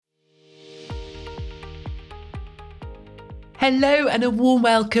Hello and a warm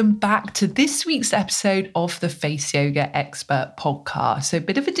welcome back to this week's episode of the Face Yoga Expert Podcast. So a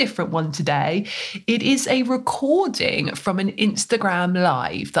bit of a different one today. It is a recording from an Instagram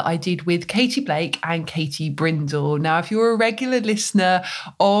live that I did with Katie Blake and Katie Brindle. Now, if you're a regular listener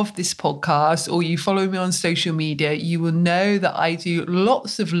of this podcast or you follow me on social media, you will know that I do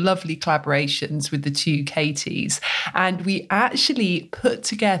lots of lovely collaborations with the two Katies. And we actually put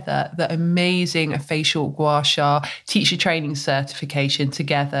together the amazing facial gua sha teacher training certification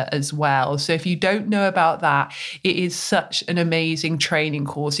together as well. So if you don't know about that, it is such an amazing training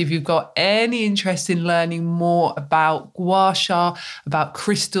course. If you've got any interest in learning more about gua sha, about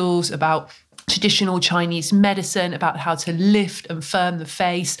crystals, about traditional Chinese medicine, about how to lift and firm the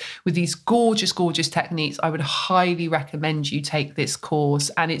face with these gorgeous, gorgeous techniques, I would highly recommend you take this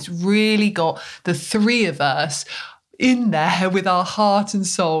course. And it's really got the three of us in there with our heart and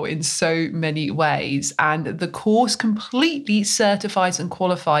soul in so many ways. And the course completely certifies and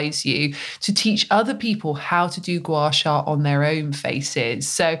qualifies you to teach other people how to do gua sha on their own faces.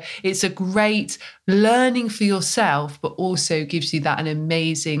 So it's a great learning for yourself, but also gives you that an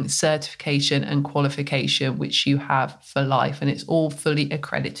amazing certification and qualification, which you have for life. And it's all fully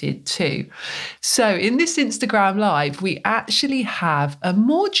accredited too. So in this Instagram live, we actually have a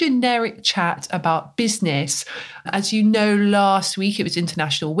more generic chat about business. As you know, last week it was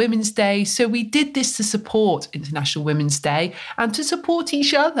International Women's Day. So we did this to support International Women's Day and to support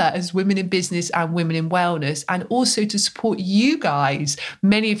each other as women in business and women in wellness, and also to support you guys.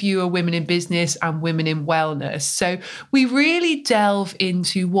 Many of you are women in business and women in wellness. So we really delve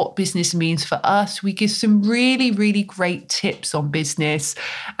into what business means for us. We give some really, really great tips on business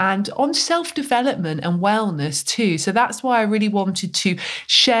and on self-development and wellness too. So that's why I really wanted to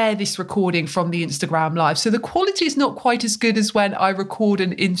share this recording from the Instagram live. So the quality is not quite as good as when I record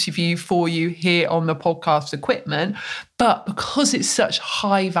an interview for you here on the podcast equipment, but because it's such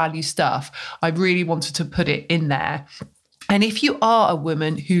high value stuff, I really wanted to put it in there. And if you are a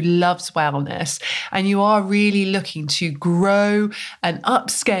woman who loves wellness and you are really looking to grow and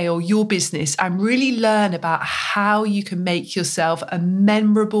upscale your business and really learn about how you can make yourself a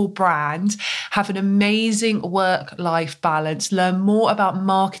memorable brand, have an amazing work-life balance, learn more about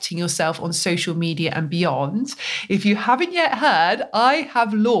marketing yourself on social media and beyond, if you haven't yet heard, I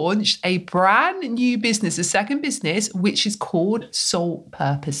have launched a brand new business, a second business, which is called Soul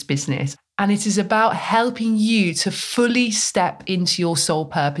Purpose Business. And it is about helping you to fully step into your soul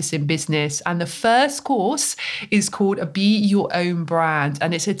purpose in business. And the first course is called Be Your Own Brand.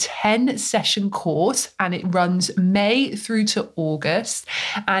 And it's a 10-session course and it runs May through to August.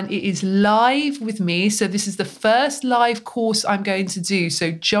 And it is live with me. So this is the first live course I'm going to do.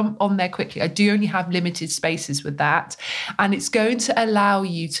 So jump on there quickly. I do only have limited spaces with that. And it's going to allow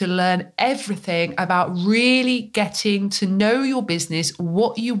you to learn everything about really getting to know your business,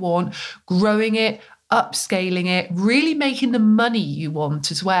 what you want, growing it, upscaling it, really making the money you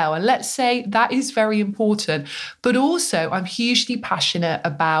want as well. And let's say that is very important. But also, I'm hugely passionate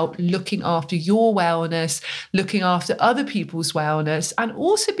about looking after your wellness, looking after other people's wellness, and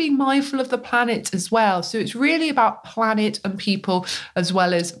also being mindful of the planet as well. So it's really about planet and people as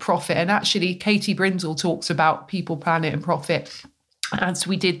well as profit. And actually, Katie Brindle talks about people, planet, and profit as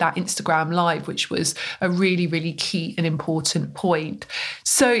we did that Instagram live, which was a really, really key and important point.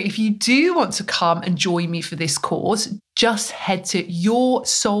 So if you do want to come and join me for this course, just head to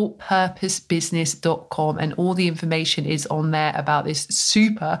yoursoulpurposebusiness.com and all the information is on there about this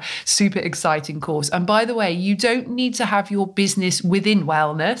super, super exciting course. And by the way, you don't need to have your business within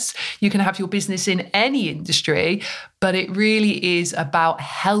wellness. You can have your business in any industry, but it really is about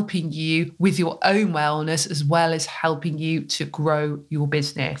helping you with your own wellness as well as helping you to grow your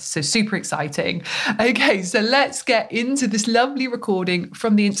business. So super exciting. Okay, so let's get into this lovely recording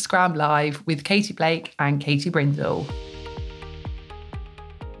from the Instagram live with Katie Blake and Katie Brindle.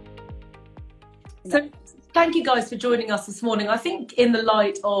 So thank you guys for joining us this morning. I think in the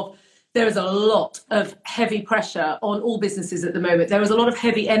light of there is a lot of heavy pressure on all businesses at the moment. There is a lot of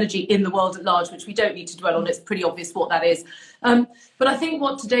heavy energy in the world at large, which we don't need to dwell on. It's pretty obvious what that is. But I think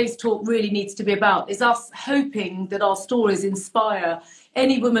what today's talk really needs to be about is us hoping that our stories inspire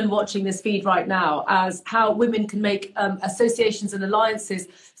any woman watching this feed right now as how women can make associations and alliances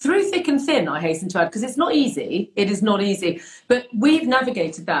through thick and thin, I hasten to add, because it's not easy. It is not easy. But we've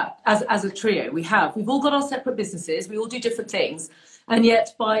navigated that as a trio. We've all got our separate businesses. We all do different things. And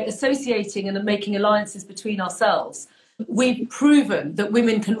yet by associating and making alliances between ourselves, we've proven that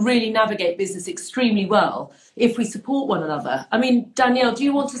women can really navigate business extremely well if we support one another. I mean, Danielle, do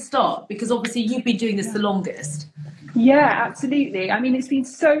you want to start? Because obviously you've been doing this the longest. Yeah, absolutely. I mean, it's been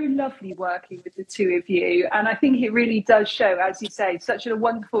so lovely working with the two of you. And I think it really does show, as you say, such a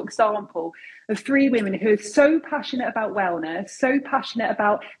wonderful example of three women who are so passionate about wellness, so passionate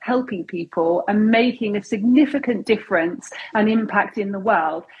about helping people and making a significant difference and impact in the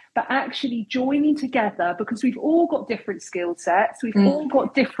world, but actually joining together because we've all got different skill sets, we've all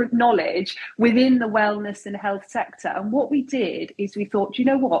got different knowledge within the wellness and health sector. And what we did is we thought, you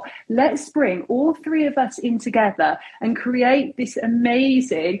know what, let's bring all three of us in together and create this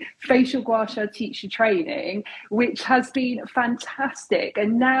amazing facial gua sha teacher training, which has been fantastic.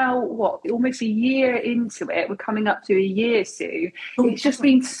 And now, almost a year into it, we're coming up to a year soon. It's just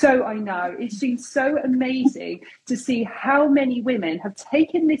been it's been so amazing to see how many women have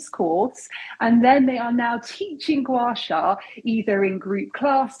taken this course and then they are now teaching gua sha either in group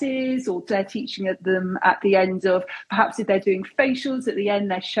classes, or they're teaching them at the end of, perhaps if they're doing facials, at the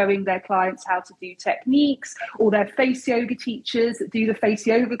end they're showing their clients how to do techniques, or they're face yoga teachers that do the face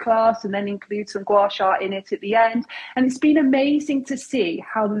yoga class and then include some gua sha in it at the end. And it's been amazing to see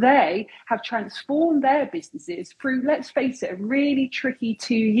how they have transformed their businesses through, let's face it, a really tricky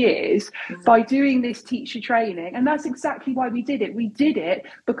 2 years by doing this teacher training. And that's exactly why we did it. We did it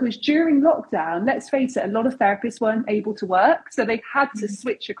because during lockdown, let's face it, a lot of therapists weren't able to work. So they had to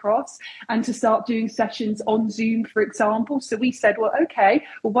switch across and to start doing sessions on Zoom, for example. So we said, well, okay,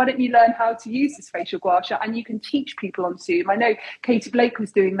 well, why don't you learn how to use this facial gua sha and you can teach people on Zoom. I know Katie Blake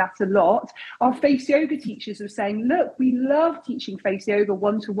was doing that a lot. Our face yoga teachers were saying, look, we love teaching face yoga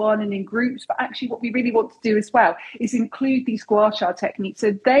one-to-one and in groups, but actually what we really want to do as well is include these gua sha techniques.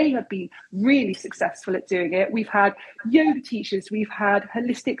 So they have been really successful at doing it. We've had yoga teachers, we've had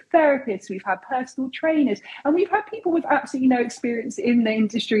holistic therapists, we've had personal trainers, and we've had people with absolutely no experience in the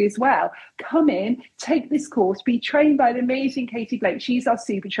industry as well come in, take this course, be trained by the amazing Katie Blake. She's our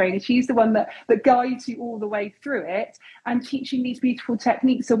super trainer. She's the one that guides you all the way through it and teaching these beautiful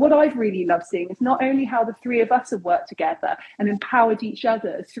techniques. So what I've really loved seeing is not only how the three of us have worked together and empowered each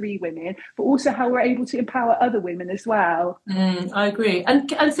other as three women, but also how we're able to empower other women as well. I agree.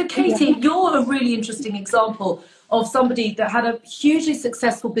 And so Katie, you're a really interesting example of somebody that had a hugely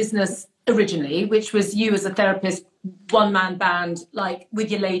successful business originally, which was you as a therapist, one-man band, like with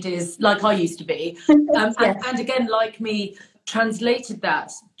your ladies, like I used to be. And again, like me, translated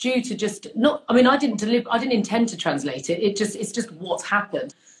that due to just not, I mean, I didn't intend to translate it. It's just what's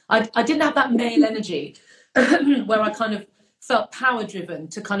happened. I didn't have that male energy where I kind of felt power driven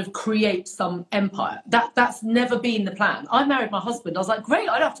to kind of create some empire. That's never been the plan. I married my husband. I was like, great,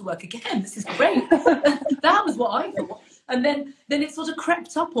 I don't have to work again. This is great. That was what I thought. And then it sort of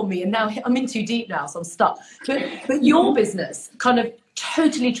crept up on me, and now I'm in too deep now, so I'm stuck. But your business kind of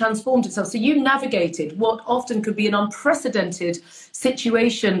totally transformed itself. So you navigated what often could be an unprecedented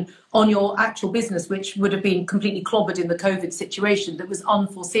situation on your actual business, which would have been completely clobbered in the COVID situation that was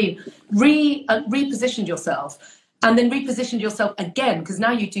unforeseen, repositioned yourself, and then repositioned yourself again, because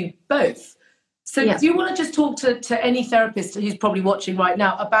now you do both. So do you want to just talk to any therapist who's probably watching right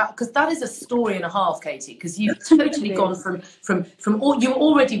now about, because that is a story and a half, Katie, because you've totally gone from all, you're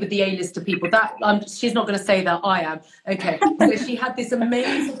already with the A-lister people. That she's not going to say that, I am. Okay. So she had this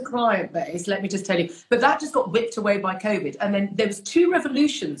amazing client base, let me just tell you, but that just got whipped away by COVID. And then there was 2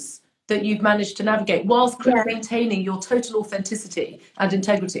 revolutions that you've managed to navigate whilst maintaining your total authenticity and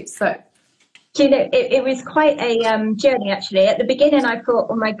integrity. So do you know, it was quite a journey, actually. At the beginning, I thought,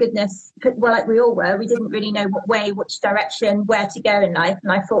 oh, my goodness, well, like we all were, we didn't really know what way, which direction, where to go in life.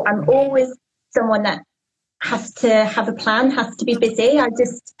 And I thought, I'm always someone that has to have a plan, has to be busy. I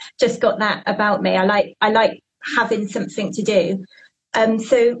just got that about me. I like having something to do.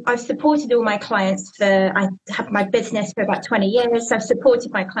 So I've supported all my clients I have my business for about 20 years. I've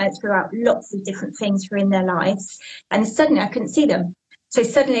supported my clients throughout lots of different things in their lives. And suddenly I couldn't see them. So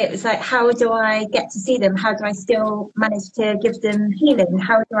suddenly it was like, how do I get to see them? How do I still manage to give them healing?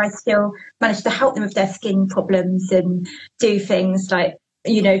 How do I still manage to help them with their skin problems and do things like,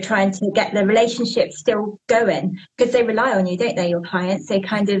 you know, trying to get the relationship still going? Because they rely on you, don't they, your clients? They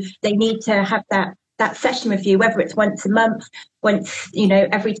need to have that session with you, whether it's once a month, once, you know,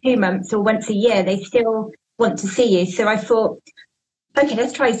 every 2 months or once a year, they still want to see you. So I thought, okay,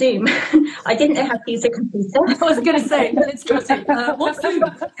 let's try Zoom. I didn't know how to use a computer. I was going to say, let's try Zoom. What's Zoom?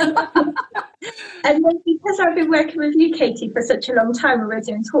 And then because I've been working with you, Katie, for such a long time, we were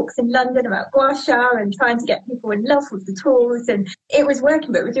doing talks in London about gua sha and trying to get people in love with the tools, and it was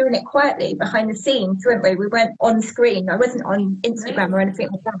working, but we're doing it quietly behind the scenes, weren't we? We weren't on screen. I wasn't on Instagram or anything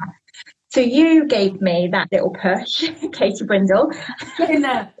like that. So you gave me that little push, Katie Brindle. Get in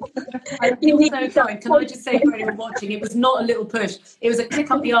there. I feel so kind. Can I just say for anyone watching, it was not a little push. It was a kick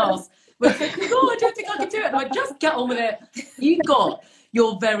up the arse. we're thinking, oh, I don't think I can do it. And I just get on with it. You got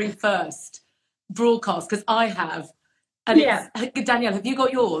your very first broadcast, because I have. And it's, Danielle, have you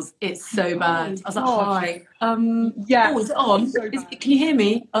got yours? It's so bad. I was like, hi. Yeah. Oh, is it on? So can you hear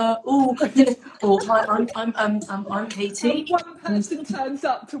me? Hi, I'm Katie. One person turns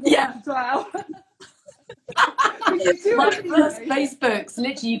up to watch as well. My first Facebook's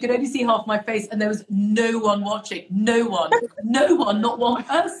literally, you could only see half my face, and there was no one watching. No one, not one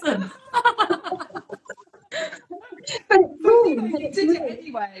person. But you did it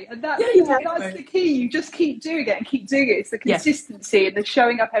anyway, and that's the key. You just keep doing it and keep doing it. It's the consistency and the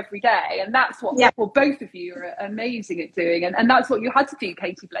showing up every day, and that's what both of you are amazing at doing. And that's what you had to do,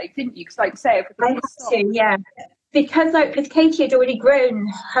 Katie Blake, didn't you? Because, like you say, I had to, because Katie had already grown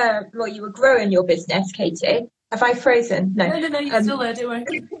you were growing your business, Katie. Have I frozen? No, you're still there, don't worry.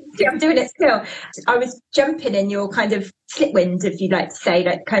 Yeah, I'm doing it still. I was jumping in your kind of slip wind, if you like to say,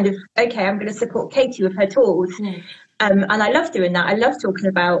 like kind of, okay, I'm going to support Katie with her tools. And I love doing that. I love talking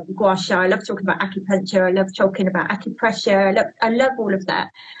about gua sha. I love talking about acupuncture. I love talking about acupressure. I love all of that.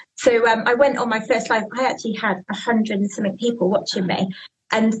 So I went on my first live. I actually had 100 and something people watching me,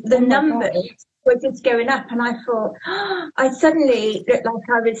 and the numbers were just going up. And I thought, I suddenly looked like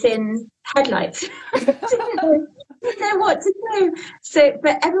I was in headlights. Didn't know what to do. So,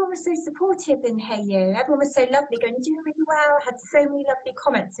 but everyone was so supportive in Hey You. Everyone was so lovely, going, "You're doing really well." I had so many lovely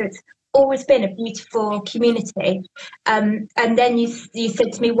comments. So it's always been a beautiful community. And then you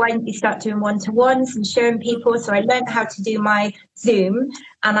said to me, why didn't you start doing one-to-ones and showing people? So I learned how to do my Zoom,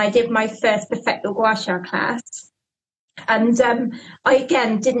 and I did my first Perfecto Gua Sha class. And I,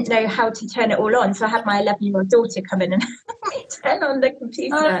 again, didn't know how to turn it all on. So I had my 11-year-old daughter come in and turn on the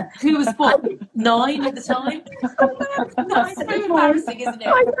computer. Who was what, 9 at the time? That's so embarrassing, isn't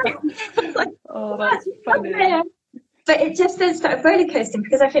it? Oh, that's funny. But it just then started roller coasting,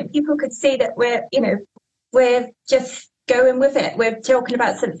 because I think people could see that we're just going with it. We're talking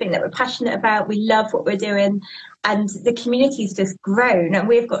about something that we're passionate about. We love what we're doing, and the community's just grown, and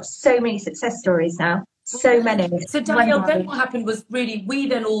we've got so many success stories now. So many. So Danielle, then what happened was really we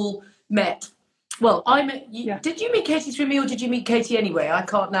then all met. Well, I met you. Yeah. Did you meet Katie through me, or did you meet Katie anyway? I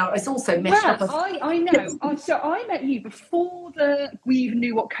can't now. It's also meshed up. I know. So I met you before we even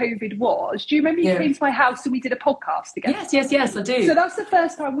knew what COVID was. Do you remember you came to my house and we did a podcast together? Yes, I do. So that's the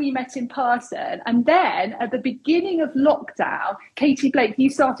first time we met in person. And then at the beginning of lockdown, Katie Blake,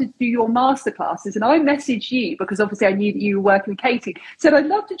 you started to do your masterclasses, and I messaged you because obviously I knew that you were working with Katie. Said, I'd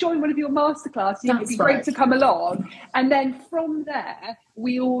love to join one of your masterclasses. It'd be great to come along. And then from there,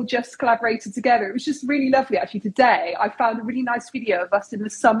 we all just collaborated together. It was just really lovely. Actually, today I found a really nice video of us in the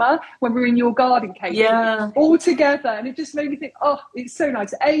summer when we were in your garden, Katie, all together, and it just made me think, oh, it's so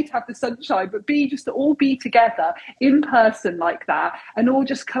nice, A, to have the sunshine, but B, just to all be together in person like that, and all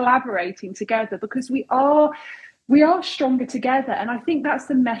just collaborating together, because we are stronger together. And I think that's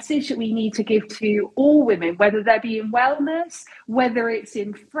the message that we need to give to all women, whether they be in wellness, whether it's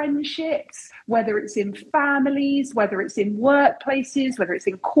in friendships, whether it's in families, whether it's in workplaces, whether it's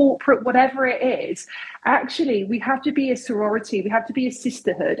in corporate, whatever it is. Actually, we have to be a sorority, we have to be a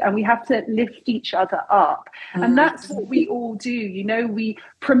sisterhood, and we have to lift each other up. And that's what we all do. We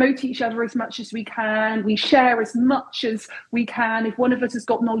promote each other as much as we can. We share as much as we can. If one of us has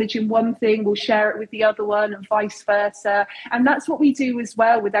got knowledge in one thing, we'll share it with the other one, and vice versa. And that's what we do as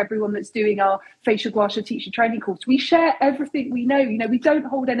well with everyone that's doing our facial gua sha teacher training course. We share everything we know. We don't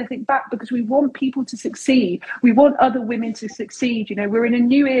hold anything back, because we want people to succeed. We want other women to succeed. We're in a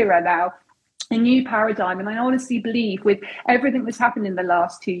new era now, a new paradigm, and I honestly believe with everything that's happened in the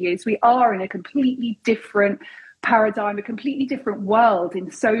last 2 years, we are in a completely different paradigm, a completely different world in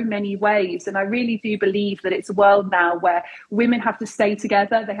so many ways. And I really do believe that it's a world now where women have to stay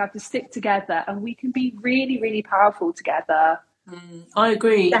together, they have to stick together, and we can be really, really powerful together. I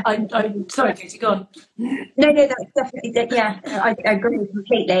agree. I'm sorry, Katie, go on. No, that's definitely, I agree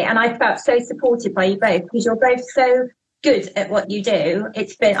completely. And I felt so supported by you both, because you're both so good at what you do.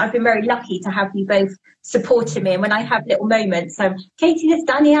 I've been very lucky to have you both supporting me. And when I have little moments, Katie, this,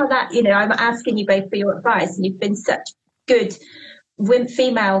 Danielle, that, I'm asking you both for your advice, and you've been such good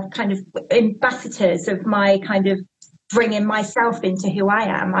female kind of ambassadors of my kind of bringing myself into who I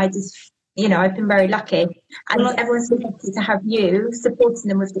am. I just, I've been very lucky. And everyone's so happy to have you supporting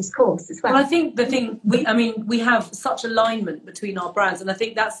them with this course as well. Well, I think the thing, we have such alignment between our brands, and I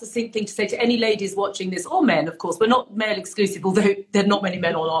think that's the thing to say to any ladies watching this, or men, of course. We're not male exclusive, although there are not many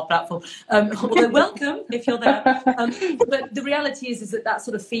men on our platform. Although welcome if you're there. But the reality is that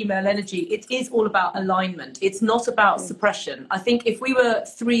sort of female energy, it is all about alignment. It's not about suppression. I think if we were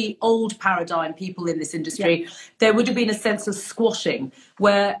three old paradigm people in this industry, there would have been a sense of squashing,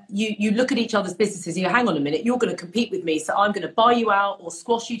 where you look at each other's businesses and you go, hang on a minute, you're going to compete with me, so I'm going to buy you out or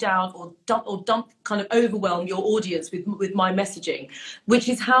squash you down or dump kind of overwhelm your audience with my messaging, which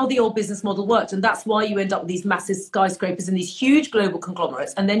is how the old business model worked. And that's why you end up with these massive skyscrapers and these huge global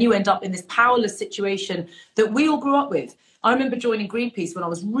conglomerates, and then you end up in this powerless situation that we all grew up with. I remember joining Greenpeace when I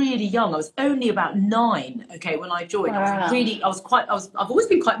was really young. I was only about 9, when I joined. Wow. I've always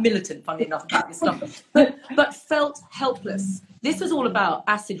been quite militant, funny enough, about this stuff, but felt helpless. This was all about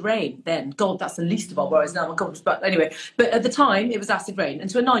acid rain then. God, that's the least of our worries now. But anyway, but at the time it was acid rain. And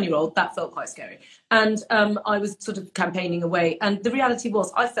to a 9-year-old, that felt quite scary. And I was sort of campaigning away. And the reality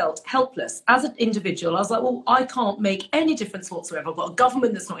was I felt helpless as an individual. I was like, well, I can't make any difference whatsoever. I've got a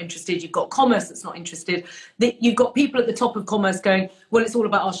government that's not interested. You've got commerce that's not interested. You've got people at the top of commerce going, well, it's all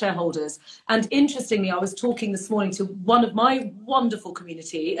about our shareholders. And interestingly, I was talking this morning to one of my wonderful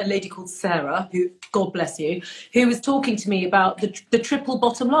community, a lady called Sarah, who, God bless you, who was talking to me about the triple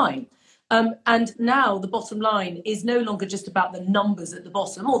bottom line. And now the bottom line is no longer just about the numbers at the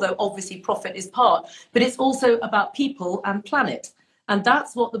bottom, although obviously profit is part, but it's also about people and planet. And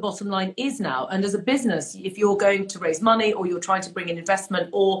that's what the bottom line is now. And as a business, if you're going to raise money or you're trying to bring in investment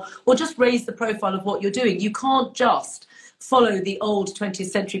or just raise the profile of what you're doing, you can't just follow the old 20th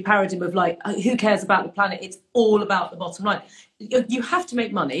century paradigm of like, who cares about the planet? It's all about the bottom line. You have to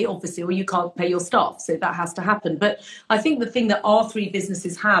make money, obviously, or you can't pay your staff. So that has to happen. But I think the thing that our three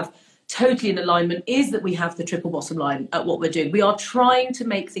businesses have totally in alignment is that we have the triple bottom line at what we're doing. We are trying to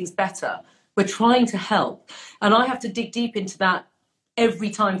make things better. We're trying to help. And I have to dig deep into that every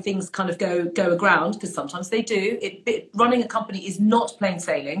time things kind of go aground, because sometimes they do. Running a company is not plain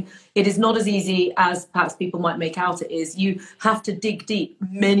sailing. It is not as easy as perhaps people might make out it is. You have to dig deep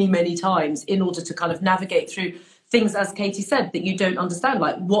many, many times in order to kind of navigate through things, as Katie said, that you don't understand,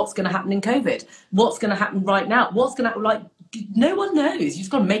 like what's going to happen in COVID, what's going to happen right now, what's going to happen, like no one knows. You just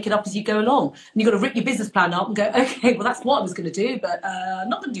got to make it up as you go along. And you've got to rip your business plan up and go, okay, well, that's what I was going to do, but I'm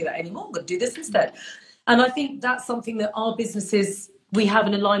not going to do that anymore. I'm going to do this instead. And I think that's something that our businesses, we have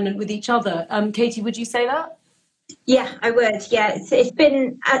an alignment with each other. Katie, would you say that? Yeah, I would. Yeah, it's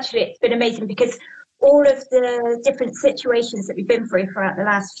been amazing, because all of the different situations that we've been through throughout the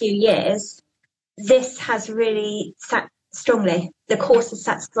last few years, this has really sat strongly. The course has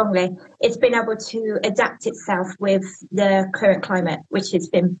sat strongly. It's been able to adapt itself with the current climate, which has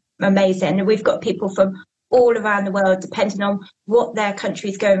been amazing. And we've got people from all around the world, depending on what their country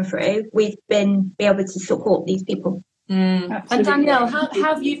is going through. We've been able to support these people. And Danielle, how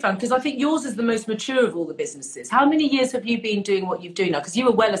have you found, because I think yours is the most mature of all the businesses. How many years have you been doing what you're doing now? Because you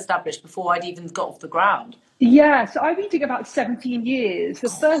were well established before I'd even got off the ground. Yeah, so I've been doing about 17 years. The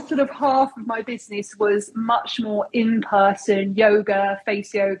first sort of half of my business was much more in-person yoga,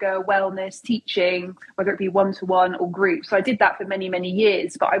 face yoga, wellness, teaching, whether it be one-to-one or group. So I did that for many, many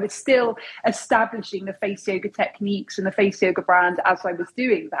years, but I was still establishing the face yoga techniques and the face yoga brand as I was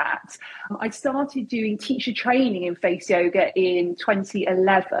doing that. I started doing teacher training in face yoga in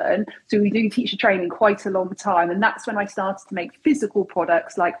 2011. So we were doing teacher training quite a long time. And that's when I started to make physical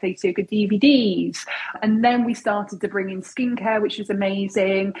products like face yoga DVDs. And then we started to bring in skincare, which was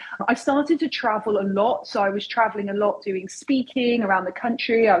amazing. I started to travel a lot. So I was traveling a lot doing speaking around the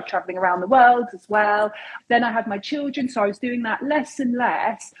country. I was traveling around the world as well. Then I had my children, so I was doing that less and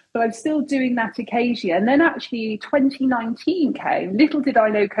less, but I was still doing that occasionally. And then actually 2019 came. Little did I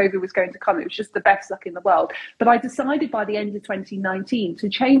know COVID was going to come. It was just the best luck in the world. But I decided by the end of 2019 to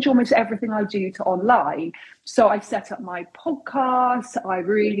change almost everything I do to online. So I set up my podcast. I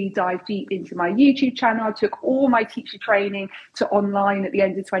really dived deep into my YouTube channel. I took all my teacher training to online at the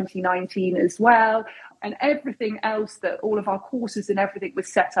end of 2019 as well. And everything else, that all of our courses and everything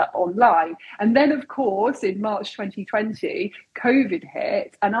was set up online. And then, of course, in March 2020, COVID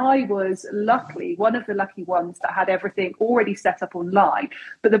hit. And I was luckily one of the lucky ones that had everything already set up online.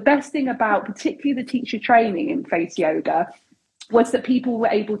 But the best thing about particularly the teacher training in face yoga was that people were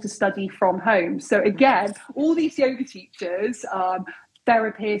able to study from home. So again, all these yoga teachers,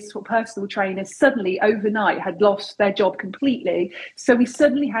 therapists or personal trainers suddenly overnight had lost their job completely. So we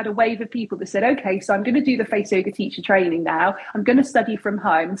suddenly had a wave of people that said, okay, so I'm going to do the face yoga teacher training now. I'm going to study from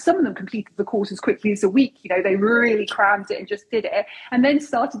home. And some of them completed the course as quickly as a week. You know, they really crammed it and just did it, and then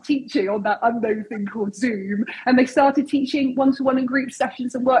started teaching on that unknown thing called Zoom. And they started teaching one-to-one and group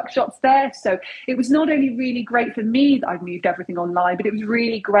sessions and workshops there. So it was not only really great for me that I'd moved everything online, but it was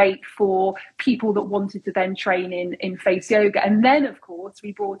really great for people that wanted to then train in face yoga. And then, of course,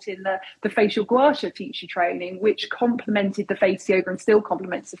 we brought in the facial gua sha teacher training, which complemented the face yoga and still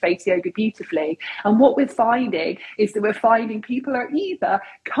complements the face yoga beautifully. And what we're finding is that we're finding people are either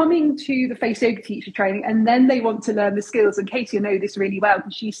coming to the face yoga teacher training and then they want to learn the skills. And Katie will know this really well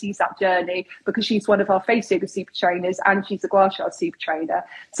because she sees that journey, because she's one of our face yoga super trainers and she's a gua sha super trainer.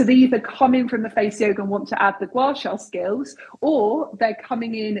 So they either come in from the face yoga and want to add the gua sha skills, or they're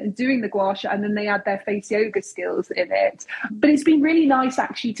coming in and doing the gua sha and then they add their face yoga skills in it. But it's been really nice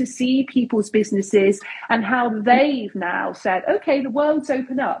actually to see people's businesses and how they've now said, okay, the world's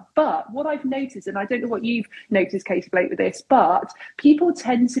open up. But what I've noticed, and I don't know what you've noticed, Katie Blake, with this, but people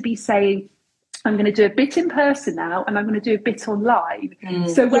tend to be saying, I'm going to do a bit in person now and I'm going to do a bit online.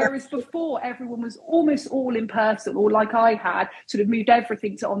 So whereas before everyone was almost all in person, or like I had sort of moved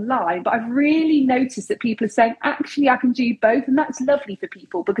everything to online, but I've really noticed that people are saying, actually, I can do both. And that's lovely for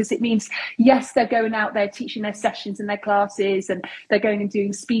people, because it means, yes, they're going out there teaching their sessions and their classes, and they're going and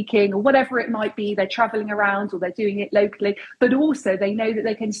doing speaking or whatever it might be. They're traveling around or they're doing it locally, but also they know that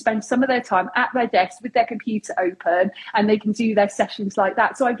they can spend some of their time at their desk with their computer open and they can do their sessions like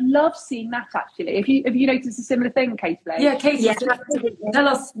that. So I've loved seeing that actually. Have you noticed a similar thing, Katie Blake? Yeah, Katie, tell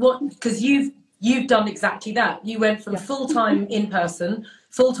us what, because you've done exactly that. You went from full-time in person,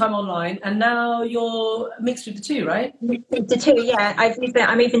 full-time online, and now you're mixed with the two, right? The two, yeah.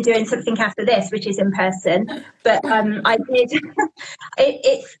 I'm even doing something after this, which is in person. But I did.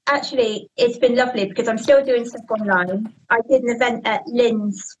 It's been lovely because I'm still doing stuff online. I did an event at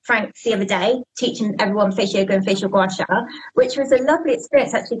Lynn's Franks the other day, teaching everyone face yoga and facial gua sha, which was a lovely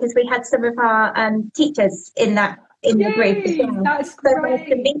experience actually, because we had some of our teachers in the group as well. That's so great. nice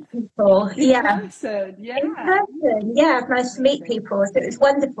to meet people. In person, yeah. In person, yeah, nice to meet people. So it was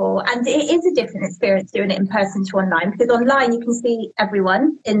wonderful. And it is a different experience doing it in person to online, because online you can see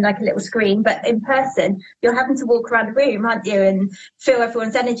everyone in like a little screen, but in person you're having to walk around the room, aren't you, and feel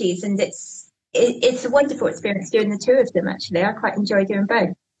everyone's energies. And it's a wonderful experience doing the two of them, actually. I quite enjoy doing both.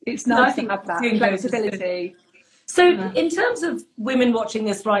 It's nice to have that flexibility. So in terms of women watching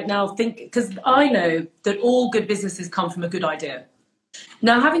this right now, because I know that all good businesses come from a good idea.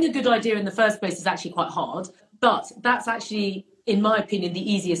 Now, having a good idea in the first place is actually quite hard, but that's actually, in my opinion,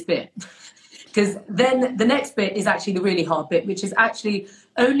 the easiest bit. Because then the next bit is actually the really hard bit, which is actually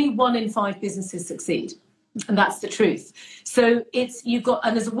only 1 in 5 businesses succeed. And that's the truth. So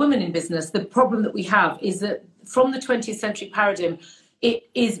and as a woman in business, the problem that we have is that from the 20th century paradigm, it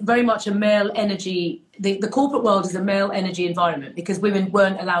is very much a male energy. The corporate world is a male energy environment, because women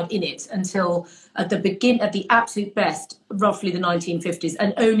weren't allowed in it until at the absolute best, roughly the 1950s,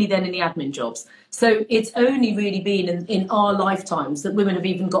 and only then in the admin jobs. So it's only really been in our lifetimes that women have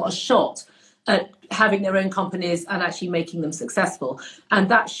even got a shot at having their own companies and actually making them successful. And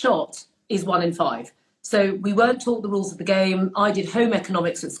that shot is 1 in 5. So we weren't taught the rules of the game. I did home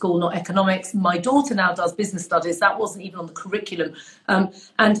economics at school, not economics. My daughter now does business studies. That wasn't even on the curriculum.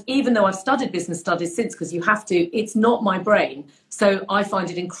 And even though I've studied business studies since, because you have to, it's not my brain. So I find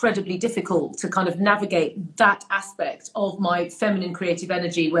it incredibly difficult to kind of navigate that aspect of my feminine creative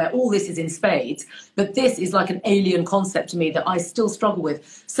energy, where all this is in spades. But this is like an alien concept to me that I still struggle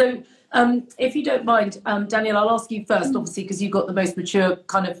with. So if you don't mind, Danielle, I'll ask you first, obviously, because you've got the most mature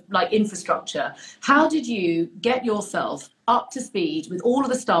kind of like infrastructure. How did you get yourself up to speed with all of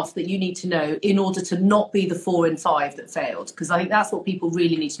the stuff that you need to know in order to not be the 4 in 5 that failed? Because I think that's what people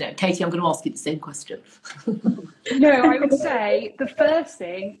really need to know. Katie, I'm going to ask you the same question. No, I would say the first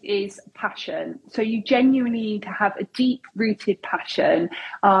thing is passion. So you genuinely need to have a deep-rooted passion.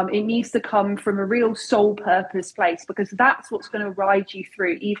 It needs to come from a real soul purpose place, because that's what's going to ride you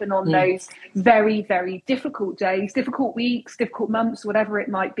through, even on those very, very difficult days, difficult weeks, difficult months, whatever it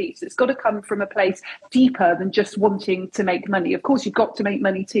might be. So it's got to come from a place deeper than just wanting to make money. Of course, you've got to make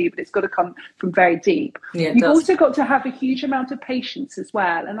money too, but it's got to come from very deep. You've also got to have a huge amount of patience as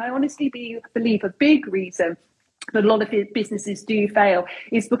well. And I honestly believe a big reason that a lot of businesses do fail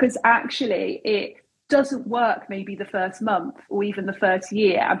is because actually it doesn't work maybe the first month or even the first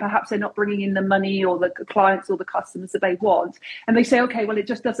year, and perhaps they're not bringing in the money or the clients or the customers that they want, and they say, okay, well, it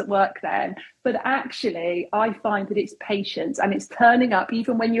just doesn't work then. But actually, I find that it's patience, and it's turning up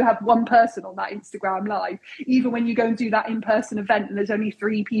even when you have one person on that Instagram live, even when you go and do that in-person event and there's only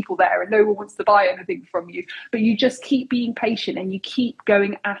 3 people there and no one wants to buy anything from you, but you just keep being patient and you keep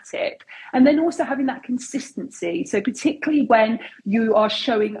going at it. And then also having that consistency. So particularly when you are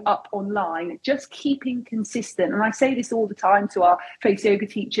showing up online, just keeping consistent. And I say this all the time to our face yoga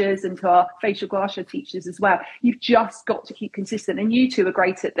teachers and to our facial gua sha teachers as well. You've just got to keep consistent. And you two are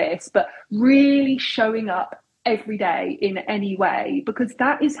great at this, but really showing up every day in any way, because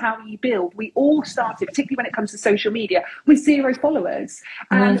that is how you build. We all started, particularly when it comes to social media, with 0 followers,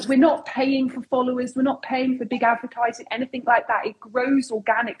 and we're not paying for followers, we're not paying for big advertising, anything like that. It grows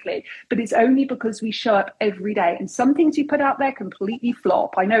organically, but it's only because we show up every day. And some things you put out there completely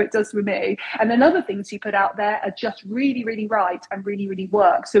flop. I know it does for me. And then other things you put out there are just really, really right and really, really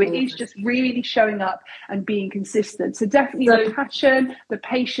work. So it is just really showing up and being consistent. So definitely the passion, the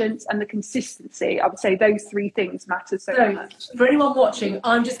patience, and the consistency. I would say those 3 things matter so much. For anyone watching,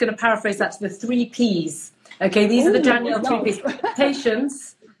 I'm just going to paraphrase that to the 3 Ps. Okay, these are the Danielle 3 Ps: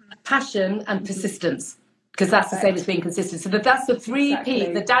 patience, passion, and persistence. Because that's the same as being consistent. So that's the 3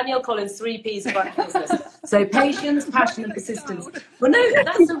 Ps, the Danielle Collins 3 Ps of running business. So patience, passion, and persistence. Well, no,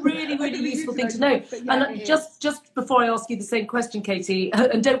 that's a really, really useful thing to know. And just before I ask you the same question, Katie,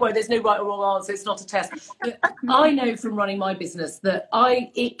 and don't worry, there's no right or wrong answer, it's not a test. But I know from running my business that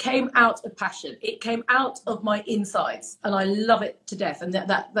it came out of passion. It came out of my insides, and I love it to death. And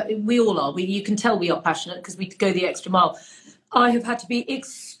that we all are. You can tell we are passionate because we go the extra mile. I have had to be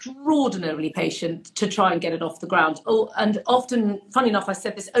extraordinarily patient to try and get it off the ground. Oh, and often, funny enough, I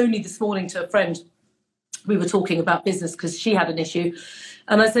said this only this morning to a friend. We were talking about business because she had an issue.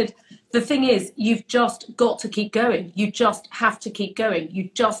 And I said, the thing is, you've just got to keep going. You just have to keep going. You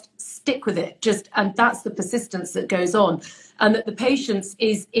just stick with it. And that's the persistence that goes on. And that the patience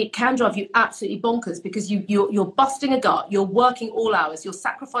it can drive you absolutely bonkers, because you're busting a gut, you're working all hours, you're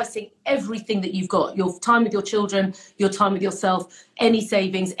sacrificing everything that you've got, your time with your children, your time with yourself, any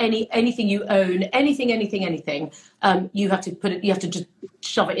savings, anything you own, anything. You have to just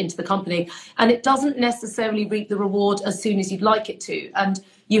shove it into the company. And it doesn't necessarily reap the reward as soon as you'd like it to. And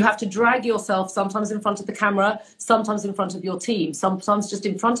you have to drag yourself, sometimes in front of the camera, sometimes in front of your team, sometimes just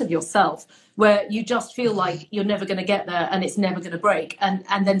in front of yourself, where you just feel like you're never going to get there and it's never going to break. And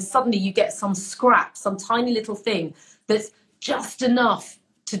then suddenly you get some scrap, some tiny little thing that's just enough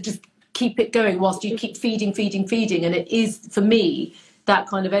to just keep it going whilst you keep feeding. And it is, for me, that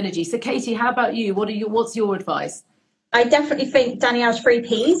kind of energy. So Katie, how about you? What's your advice? I definitely think Danielle's 3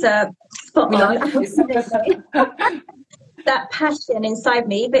 Ps are spot on. That passion inside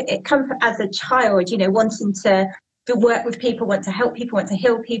me, but it comes as a child, wanting to work with people, want to help people, want to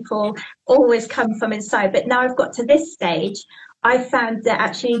heal people, always come from inside. But now I've got to this stage, I found that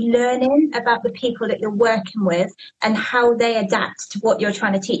actually learning about the people that you're working with and how they adapt to what you're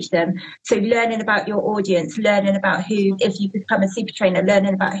trying to teach them. So learning about your audience, learning about who, if you become a super trainer,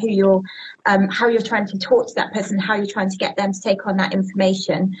 learning about who you're, how you're trying to talk to that person, how you're trying to get them to take on that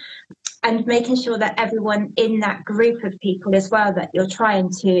information, and making sure that everyone in that group of people as well that you're trying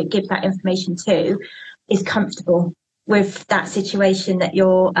to give that information to is comfortable with that situation that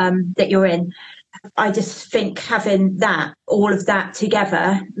you're in. I just think having all of that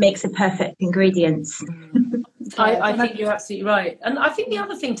together makes a perfect ingredient. I think you're absolutely right. And I think the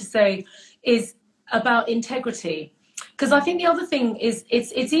other thing to say is about integrity, because I think the other thing is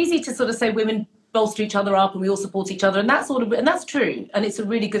it's easy to sort of say women bolster each other up and we all support each other, and that's true, and it's a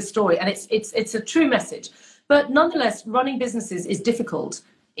really good story, and it's a true message. But nonetheless, running businesses is difficult.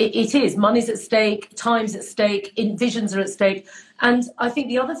 It is. Money's at stake, time's at stake, visions are at stake. And I think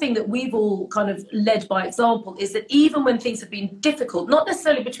the other thing that we've all kind of led by example is that even when things have been difficult, not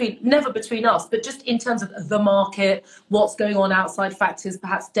necessarily never between us, but just in terms of the market, what's going on outside factors,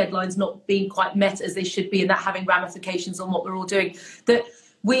 perhaps deadlines not being quite met as they should be, and that having ramifications on what we're all doing, that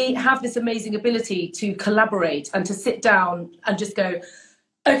we have this amazing ability to collaborate and to sit down and just go,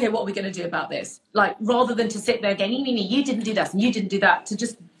 okay, what are we going to do about this? Like, rather than to sit there going, you didn't do that and you didn't do that, to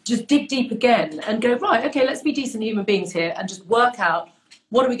just dig deep again and go, right, okay, let's be decent human beings here and just work out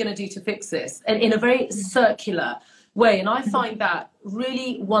what are we going to do to fix this, and in a very circular way. And I find that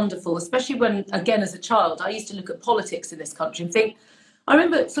really wonderful, especially when, again, as a child, I used to look at politics in this country and think, I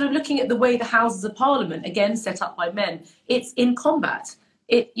remember sort of looking at the way the Houses of Parliament, again, set up by men, it's in combat.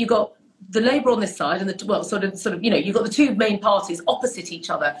 You got the Labour on this side and you've got the two main parties opposite each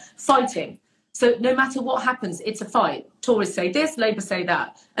other fighting. So no matter what happens, it's a fight. Tories say this, Labour say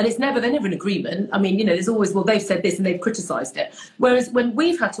that. And they're never in agreement. I mean, there's always, well, they've said this and they've criticised it. Whereas when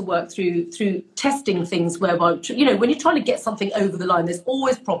we've had to work through testing things whereby, when you're trying to get something over the line, there's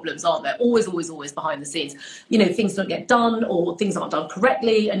always problems, aren't there? Always, always, always behind the scenes. Things don't get done or things aren't done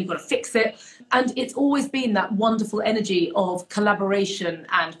correctly and you've got to fix it. And it's always been that wonderful energy of collaboration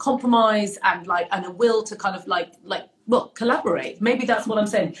and compromise and a will to kind of collaborate. Maybe that's what I'm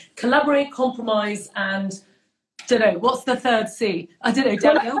saying. Collaborate, compromise, and don't know, what's the third C? I don't know,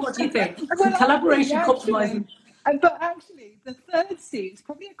 Danielle, what do you think? Collaboration, compromise. But actually, the third C is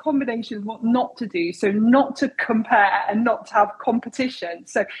probably a combination of what not to do. So not to compare and not to have competition.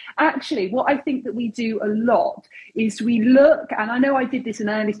 So actually, what I think that we do a lot is we look, and I know I did this in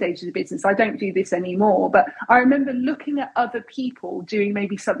early stages of business, I don't do this anymore, but I remember looking at other people doing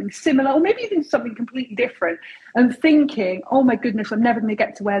maybe something similar, or maybe even something completely different, and thinking, oh my goodness, I'm never going to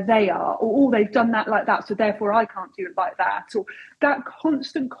get to where they are, or oh, they've done that like that, so therefore I can't do it like that, or that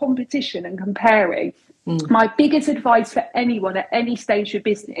constant competition and comparing. My biggest advice for anyone at any stage of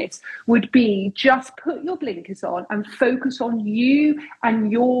business would be just put your blinkers on and focus on you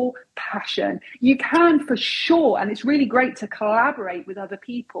and your passion. You can for sure, and it's really great to collaborate with other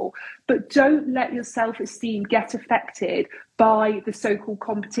people, but don't let your self-esteem get affected by the so-called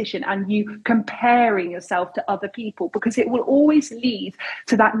competition and you comparing yourself to other people, because it will always lead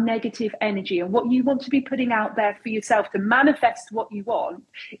to that negative energy. And what you want to be putting out there for yourself to manifest what you want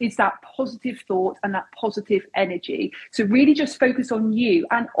is that positive thought and that positive energy. So really just focus on you.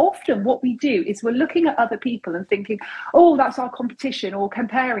 And often what we do is we're looking at other people and thinking, oh, that's our competition, or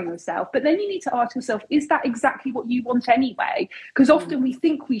comparing yourself. But then you need to ask yourself, is that exactly what you want anyway? Because often we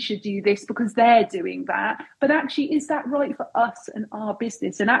think we should do this because they're doing that. But actually, is that right for us and our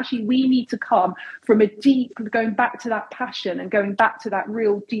business? And actually, we need to come from a deep, going back to that passion and going back to that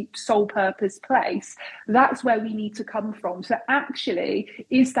real deep soul purpose place. That's where we need to come from. So actually,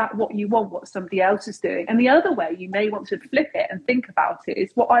 is that what you want, what somebody else is doing? And the other way you may want to flip it and think about it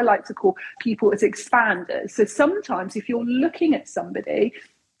is what I like to call people as expanders. So sometimes if you're looking at somebody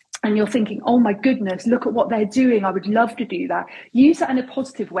and you're thinking, oh my goodness, look at what they're doing, I would love to do that. Use that in a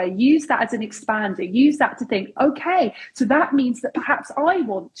positive way. Use that as an expander. Use that to think, okay, so that means that perhaps I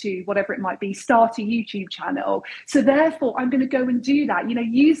want to, whatever it might be, start a YouTube channel. So therefore, I'm going to go and do that.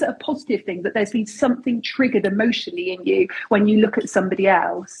 Use a positive thing, that there's been something triggered emotionally in you when you look at somebody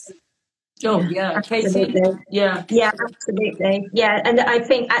else. Oh yeah, Katie. Yeah, absolutely. Yeah, and I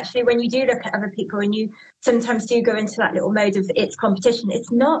think actually when you do look at other people and you sometimes do go into that little mode of it's competition,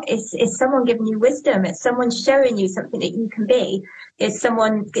 it's someone giving you wisdom. It's someone showing you something that you can be. It's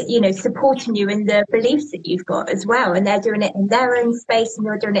someone supporting you in the beliefs that you've got as well, and they're doing it in their own space and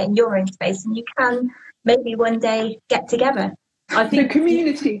you're doing it in your own space, and you can maybe one day get together. I think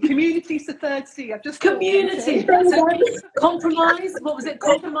community's the third C. I've just community. So compromise. What was it?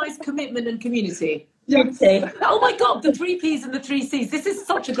 Compromise, commitment, and community. Yes. Oh my God, the 3 Ps and the 3 Cs. This is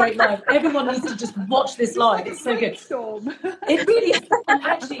such a great live. Everyone needs to just watch this live. It's so good. It really is. And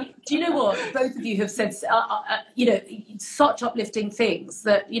actually, do you know what? Both of you have said, such uplifting things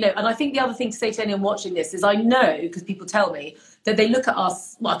that, and I think the other thing to say to anyone watching this is I know, because people tell me, that they look at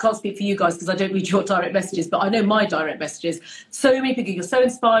us, well, I can't speak for you guys because I don't read your direct messages, but I know my direct messages. So many people, you're so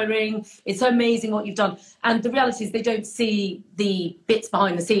inspiring, it's so amazing what you've done. And the reality is they don't see the bits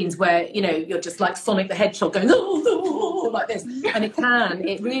behind the scenes where, you're just like Sonic the Hedgehog going, oh, like this. And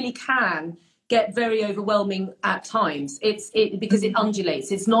it really can get very overwhelming at times. Because it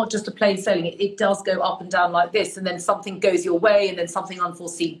undulates. It's not just a plain sailing. It does go up and down like this, and then something goes your way, and then something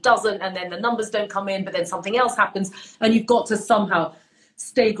unforeseen doesn't, and then the numbers don't come in, but then something else happens, and you've got to somehow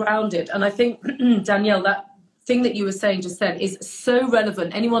stay grounded. And I think, Danielle, that thing that you were saying just then is so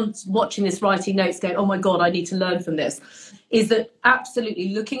relevant. Anyone watching this writing notes going, oh my God, I need to learn from this, is that absolutely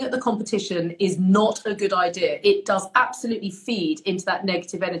looking at the competition is not a good idea. It does absolutely feed into that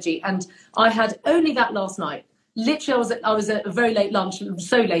negative energy. And I had only that last night. Literally, I was at a very late lunch,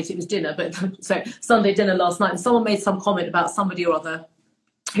 so late it was dinner, but so Sunday dinner last night, and someone made some comment about somebody or other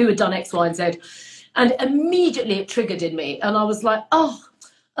who had done X, Y, and Z. And immediately it triggered in me. And I was like,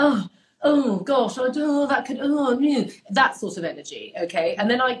 oh gosh, that sort of energy, okay? And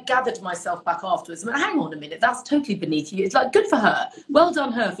then I gathered myself back afterwards. I mean, hang on a minute, that's totally beneath you. It's like, good for her. Well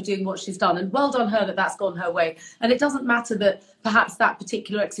done her for doing what she's done, and well done her that that's gone her way. And it doesn't matter that perhaps that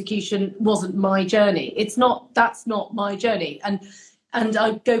particular execution wasn't my journey. That's not my journey. And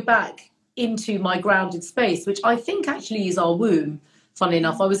I go back into my grounded space, which I think actually is our womb, funnily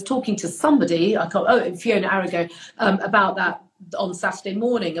enough. I was talking to somebody, Fiona Arago, about that on Saturday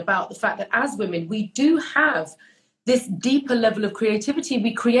morning, about the fact that as women we do have this deeper level of creativity.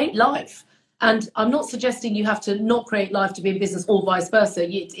 We create life, And I'm not suggesting you have to not create life to be in business or vice versa.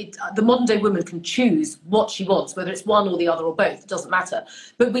 The modern day woman can choose what she wants, whether it's one or the other or both, it doesn't matter.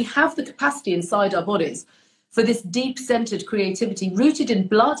 But we have the capacity inside our bodies for this deep-centered creativity rooted in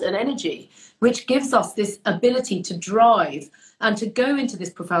blood and energy, which gives us this ability to drive and to go into this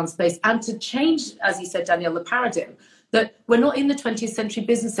profound space and to change, as you said, Danielle, the paradigm. That we're not in the 20th century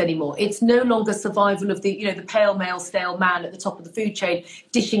business anymore. It's no longer survival of the pale male stale man at the top of the food chain,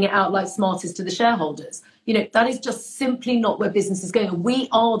 dishing it out like Smarties to the shareholders. That is just simply not where business is going. And we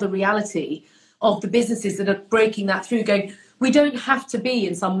are the reality of the businesses that are breaking that through, going, we don't have to be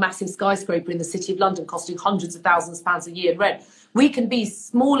in some massive skyscraper in the city of London costing hundreds of thousands of pounds a year in rent. We can be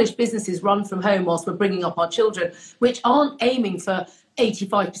smallish businesses run from home whilst we're bringing up our children, which aren't aiming for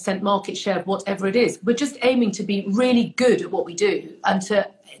 85% market share of whatever it is. We're just aiming to be really good at what we do and to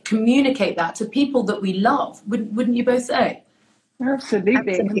communicate that to people that we love. Wouldn't you both say?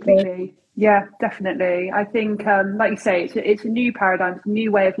 Absolutely. Completely. Yeah, definitely. I think, like you say, it's a new paradigm, it's a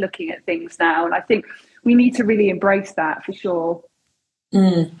new way of looking at things now. And I think we need to really embrace that for sure.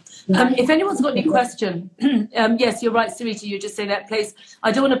 If anyone's got any question, yes, you're right, Sarita, you're just saying that place.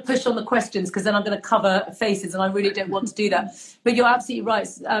 I don't want to push on the questions because then I'm going to cover faces and I really don't want to do that. But you're absolutely right,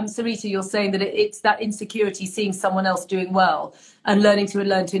 Sarita, you're saying that it's that insecurity, seeing someone else doing well and learn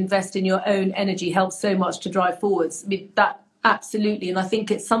to invest in your own energy helps so much to drive forwards. I mean, that absolutely. And I think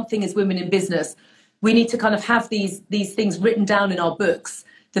it's something as women in business, we need to kind of have these things written down in our books,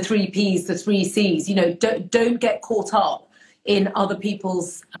 the 3 Ps, the 3 Cs, don't get caught up in other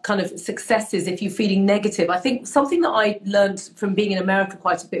people's kind of successes if you're feeling negative. I think something that I learned from being in America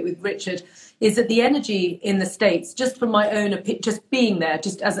quite a bit with Richard is that the energy in the States, just from my own opinion, just being there,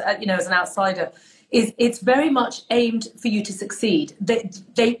 just as as an outsider, it's very much aimed for you to succeed.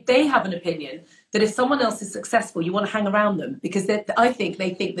 They have an opinion that if someone else is successful, you want to hang around them because I think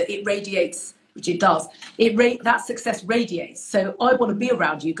they think that it radiates, which it does. That success radiates. So I want to be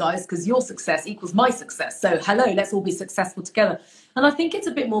around you guys because your success equals my success. So hello, let's all be successful together. And I think it's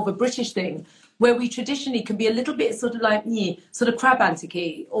a bit more of a British thing where we traditionally can be a little bit sort of like sort of crab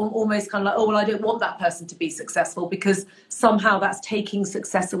anticky, or almost kind of like, oh, well, I don't want that person to be successful because somehow that's taking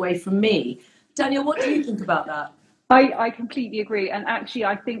success away from me. Danielle, what do you think about that? I completely agree. And actually,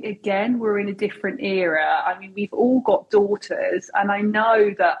 I think, again, we're in a different era. I mean, we've all got daughters. And I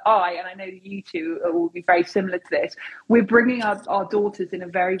know that and I know you two will be very similar to this. We're bringing our daughters in a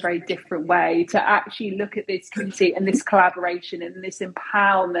very, very different way to actually look at this community and this collaboration and this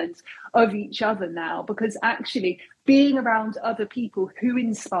empowerment of each other now, because actually being around other people who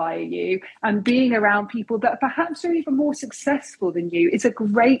inspire you and being around people that perhaps are even more successful than you is a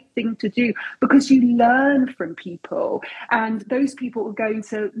great thing to do, because you learn from people, and those people are going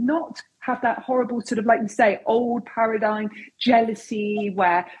to not have that horrible sort of, like you say, old paradigm jealousy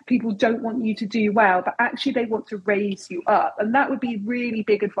where people don't want you to do well, but actually they want to raise you up. And that would be really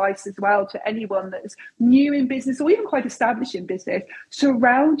big advice as well to anyone that's new in business or even quite established in business.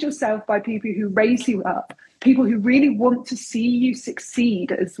 Surround yourself by people who raise you up, people who really want to see you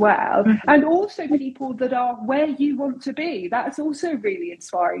succeed as well, and also people that are where you want to be. That's also a really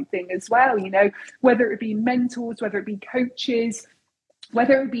inspiring thing as well, whether it be mentors, whether it be coaches,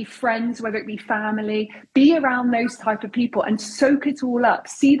 whether it be friends, whether it be family, be around those type of people and soak it all up,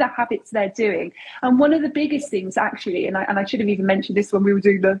 see the habits they're doing. And one of the biggest things actually, and I should have even mentioned this when we were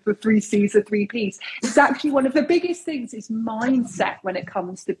doing the 3 Cs, the 3 Ps, it's actually one of the biggest things is mindset when it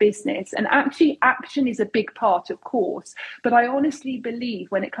comes to business. And actually action is a big part, of course, but I honestly believe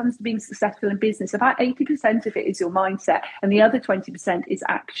when it comes to being successful in business, about 80% of it is your mindset and the other 20% is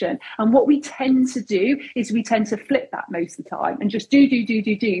action. And what we tend to do is we tend to flip that most of the time and just do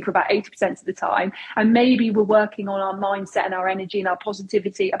for about 80% of the time, and maybe we're working on our mindset and our energy and our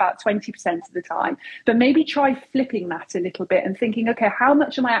positivity about 20% of the time. But maybe try flipping that a little bit and thinking, okay, how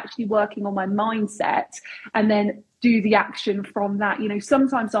much am I actually working on my mindset, and then do the action from that.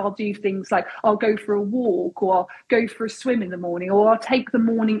 Sometimes I'll do things like I'll go for a walk, or I'll go for a swim in the morning, or I'll take the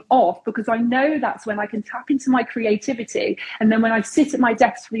morning off, because I know that's when I can tap into my creativity. And then when I sit at my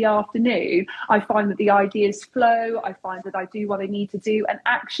desk for the afternoon, I find that the ideas flow, I find that I do what I need to do. And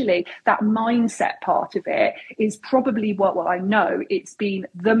actually that mindset part of it is probably what I know it's been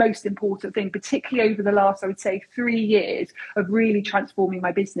the most important thing, particularly over the last, I would say, 3 years of really transforming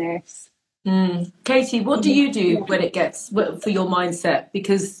my business. Katie, what do you do when it gets for your mindset?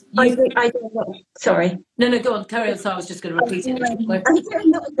 Because sorry. No, go on, carry on. So I was just going to repeat it. I do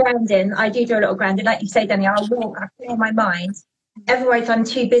a lot of grounding. Like you say, Danny, I'll walk, I clear my mind. Otherwise, I'm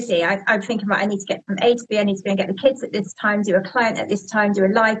too busy. I'm thinking, right, I need to get from A to B, I need to go and get the kids at this time, do a client at this time, do a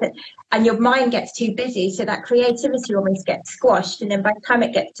live, and your mind gets too busy. So that creativity almost gets squashed. And then by the time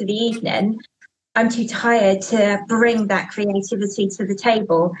it gets to the evening, I'm too tired to bring that creativity to the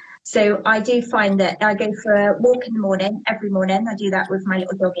table. So I do find that I go for a walk in the morning, every morning. I do that with my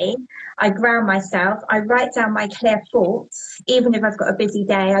little doggy. I ground myself. I write down my clear thoughts. Even if I've got a busy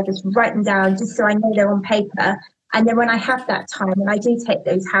day, I just write them down just so I know they're on paper. And then when I have that time, and I do take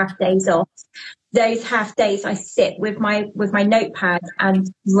those half days off, those half days I sit with my notepad and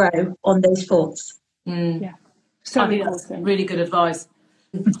row on those thoughts. Yeah, so I think that's really good advice.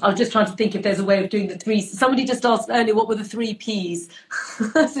 I was just trying to think if there's a way of doing the three. Somebody just asked earlier, what were the 3 Ps?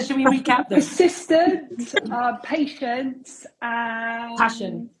 So should we recap them? Persistence, patience, and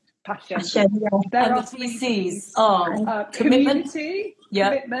Passion. Passion. Yeah. And the 3 Cs are community,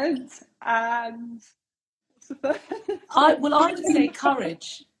 commitment, and what's the third? I would say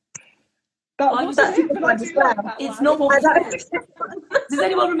courage. It's not what we said. Does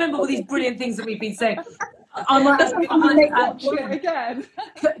anyone remember all these brilliant things that we've been saying? Again.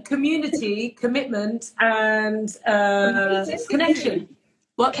 Community, commitment, and connection.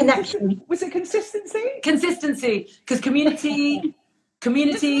 What? Connection. Was it consistency? Consistency, because community,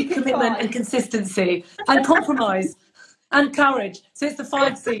 commitment, and consistency, and compromise, and courage. So it's the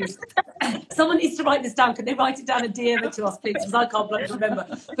 5 Cs. Someone needs to write this down. Can they write it down and DM it to us, please? Because I can't bloody remember.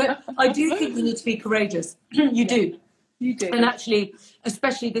 But I do think you need to be courageous. You do. You do. And actually,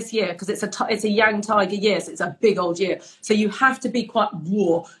 especially this year, because it's a Yang Tiger year, so it's a big old year. So you have to be quite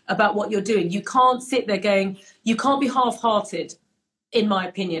raw about what you're doing. You can't sit there you can't be half-hearted, in my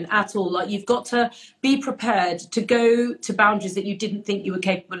opinion, at all. Like, you've got to be prepared to go to boundaries that you didn't think you were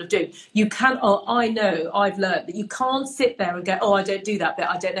capable of doing. I know, I've learned that you can't sit there and go, oh, I don't do that bit,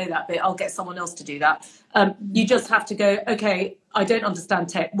 I don't know that bit, I'll get someone else to do that. You just have to go, okay, I don't understand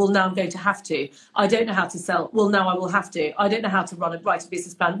tech, well, now I'm going to have to. I don't know how to sell, well, now I will have to. I don't know how to write a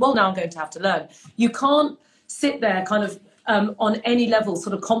business plan, well, now I'm going to have to learn. You can't sit there kind of on any level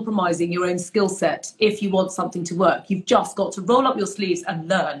sort of compromising your own skill set if you want something to work. You've just got to roll up your sleeves and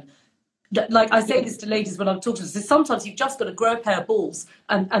learn. Like I say this to ladies when I'm talking to them, sometimes you've just got to grow a pair of balls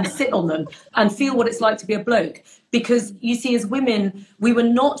and sit on them and feel what it's like to be a bloke. Because you see, as women, we were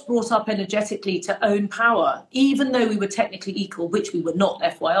not brought up energetically to own power, even though we were technically equal, which we were not,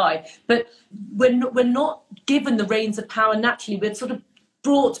 FYI. But we're not given the reins of power naturally. We're sort of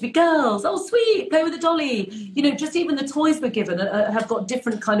brought to be girls, oh sweet, play with a dolly, just even the toys we're given have got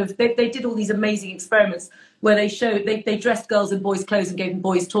different kind of, they did all these amazing experiments where they dressed girls in boys' clothes and gave them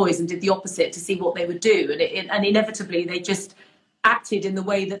boys' toys and did the opposite to see what they would do, and inevitably they just acted in the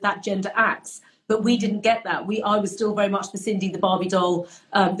way that gender acts. But we didn't get that. I was still very much the Cindy, the Barbie doll,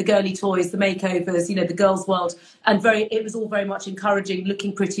 the girly toys, the makeovers, the girls' world. And it was all very much encouraging,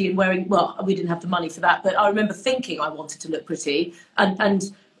 looking pretty and wearing, well, we didn't have the money for that. But I remember thinking I wanted to look pretty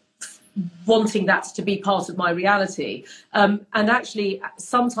and wanting that to be part of my reality. And actually,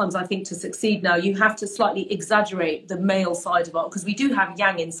 sometimes I think to succeed now, you have to slightly exaggerate the male side of it, because we do have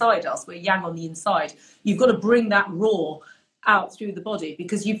yang inside us. We're yang on the inside. You've got to bring that raw out through the body,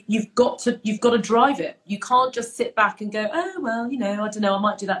 because you've got to drive it. You can't just sit back and go, oh well, I don't know, I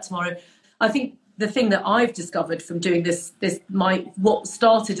might do that tomorrow. I think the thing that I've discovered from doing what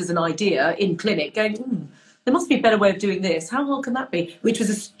started as an idea in clinic, going, there must be a better way of doing this, how hard can that be, which was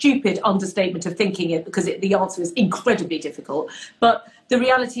a stupid understatement of thinking it, because the answer is incredibly difficult. But the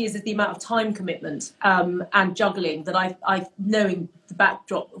reality is the amount of time commitment and juggling that I knowing the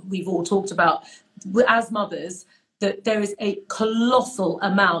backdrop we've all talked about as mothers, that there is a colossal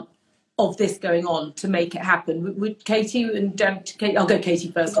amount of this going on to make it happen. Would Katie and Kate, I'll go Katie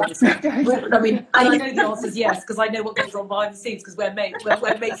first. Obviously. I mean, I know the answer is yes, because I know what goes on behind the scenes, because we're mates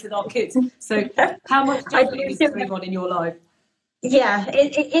with our kids. So how much juggling is going on in your life? Yeah,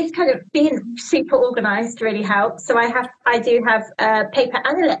 it's kind of being super organised really helps. So I do have a paper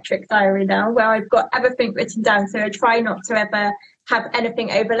and electric diary now, where I've got everything written down. So I try not to ever have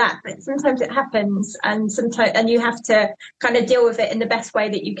anything overlap, but sometimes it happens, and you have to kind of deal with it in the best way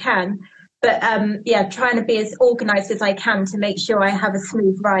that you can. But trying to be as organised as I can to make sure I have a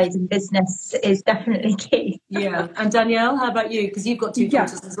smooth ride in business is definitely key. Yeah. And Danielle, how about you? Because you've got 2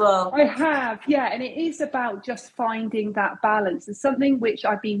 daughters as well. I have, and it is about just finding that balance. It's something which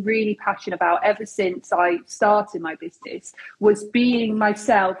I've been really passionate about ever since I started my business, was being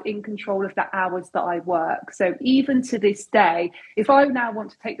myself in control of the hours that I work. So even to this day, if I now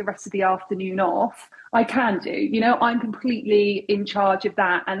want to take the rest of the afternoon off, I can do, I'm completely in charge of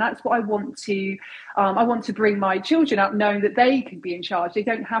that. And that's what I want to bring my children up, knowing that they can be in charge. They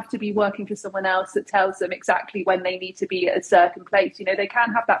don't have to be working for someone else that tells them exactly when they need to be at a certain place. They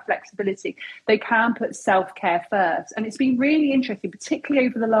can have that flexibility. They can put self-care first. And it's been really interesting, particularly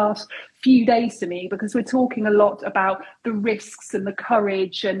over the last few days to me, because we're talking a lot about the risks and the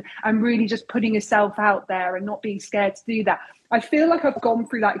courage and really just putting yourself out there and not being scared to do that. I feel like I've gone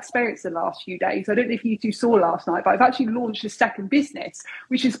through that experience the last few days. I don't know if you two saw last night, but I've actually launched a second business,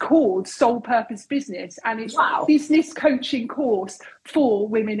 which is called Soul Purpose Business. And it's a business coaching course for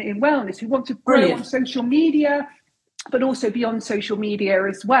women in wellness who want to grow on social media, but also beyond social media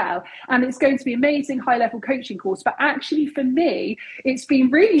as well. And it's going to be amazing high-level coaching course. But actually, for me, it's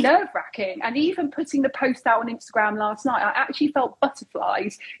been really nerve-wracking. And even putting the post out on Instagram last night, I actually felt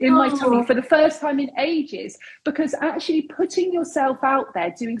butterflies in my tummy for the first time in ages, because actually putting yourself out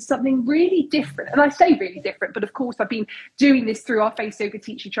there, doing something really different. And I say really different, but of course, I've been doing this through our Face Yoga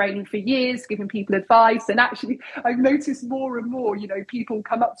teacher training for years, giving people advice. And actually, I've noticed more and more, people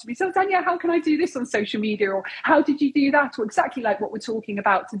come up to me, so Danielle, how can I do this on social media? Or how did you do that? Or exactly like what we're talking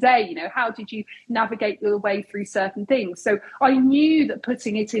about today, how did you navigate your way through certain things? So I knew that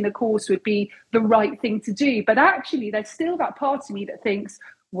putting it in a course would be the right thing to do, but actually there's still that part of me that thinks,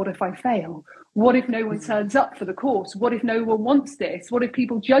 what if I fail? What if no one turns up for the course? What if no one wants this? What if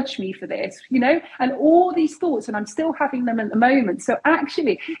people judge me for this? And all these thoughts, and I'm still having them at the moment. So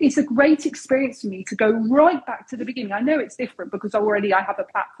actually, it's a great experience for me to go right back to the beginning. I know it's different because I have a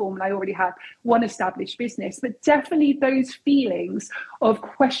platform and I already have one established business, but definitely those feelings of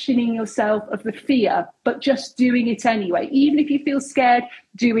questioning yourself, of the fear, but just doing it anyway. Even if you feel scared,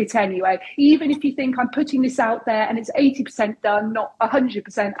 do it anyway. Even if you think I'm putting this out there and it's 80% done, not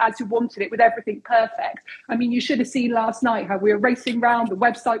 100% as you wanted it with everything perfect. I mean, you should have seen last night how we were racing around, the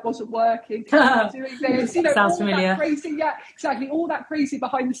website wasn't working, doing this, sounds familiar. That crazy, exactly, all that crazy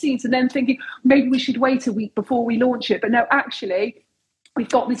behind the scenes, and then thinking maybe we should wait a week before we launch it. But no, actually, we've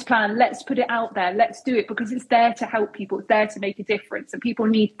got this plan, let's put it out there, let's do it, because it's there to help people, it's there to make a difference, and people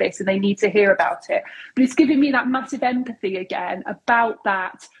need this and they need to hear about it. But it's giving me that massive empathy again about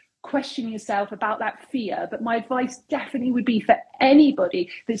that, questioning yourself, about that fear. But my advice definitely would be for anybody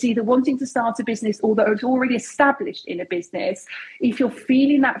that's either wanting to start a business or that is already established in a business, if you're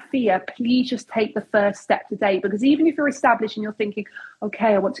feeling that fear, please just take the first step today. Because even if you're established and you're thinking,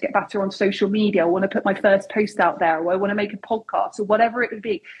 okay, I want to get better on social media, I want to put my first post out there, or I want to make a podcast, or whatever it would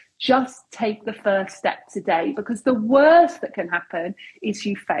be, just take the first step today, because the worst that can happen is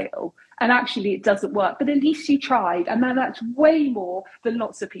you fail and actually it doesn't work, but at least you tried, and then that's way more than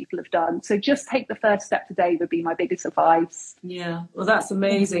lots of people have done. So just take the first step today would be my biggest advice. Yeah, well, that's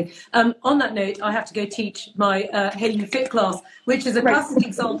amazing. On that note, I have to go teach my Haley Fit class, which is a classic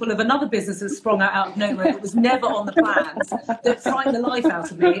example of another business that sprung out of nowhere that was never on the plans, that frightened the life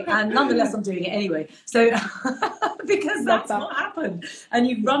out of me, and nonetheless I'm doing it anyway. So because that's what happened, and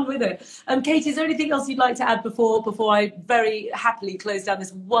you run with it. Katie, is there anything else you'd like to add before I very happily close down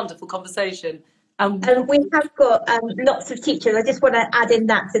this wonderful conversation? We have got lots of teachers. I just want to add in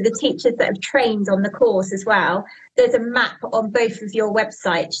that, so the teachers that have trained on the course as well, there's a map on both of your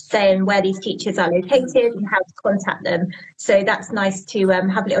websites saying where these teachers are located and how to contact them. So that's nice to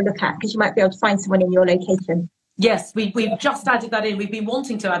have a little look at, because you might be able to find someone in your location. Yes, we've just added that in. We've been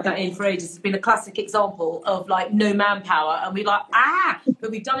wanting to add that in for ages. It's been a classic example of like no manpower, and we're like,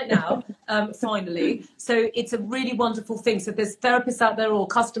 but we've done it now, finally. So it's a really wonderful thing. So there's therapists out there or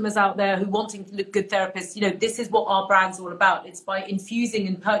customers out there who wanting to look good therapists. This is what our brand's all about. It's by infusing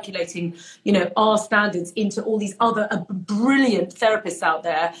and percolating, our standards into all these other brilliant therapists out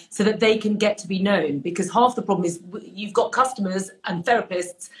there, so that they can get to be known. Because half the problem is you've got customers and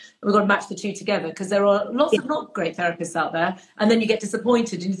therapists, and we've got to match the two together, because there are lots of not great therapists out there, and then you get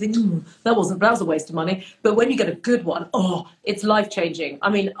disappointed and you think, that was a waste of money. But when you get a good one, it's life-changing. I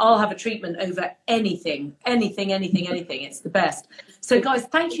mean, I'll have a treatment over anything. It's the best. So guys,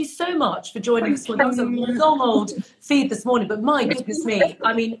 thank you so much for joining us. That was a long old feed this morning, but my goodness me,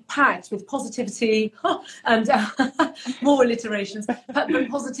 I mean, packed with positivity and more alliterations, but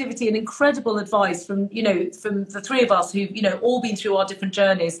positivity and incredible advice from the three of us who all been through our different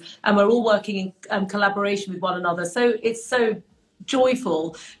journeys, and we're all working in collaboration with one another. So it's so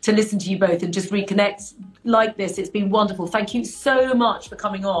joyful to listen to you both and just reconnect like this. It's been wonderful. Thank you so much for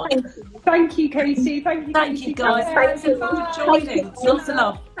coming on. Thank you, Katie. Thank you guys. Thanks so much for joining. Lots of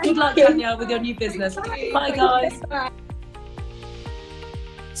love. Good luck, Danielle, with your new business. Bye guys.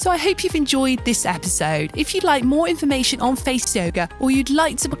 So I hope you've enjoyed this episode. If you'd like more information on Face Yoga, or you'd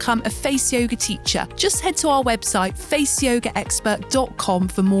like to become a Face Yoga teacher, just head to our website faceyogaexpert.com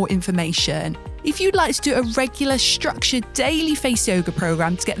for more information. If you'd like to do a regular, structured, daily Face Yoga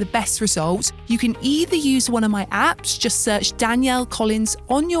program to get the best results, you can either use one of my apps, just search Danielle Collins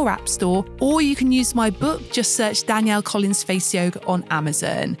on your app store, or you can use my book, just search Danielle Collins Face Yoga on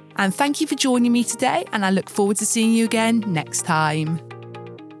Amazon. And thank you for joining me today, and I look forward to seeing you again next time.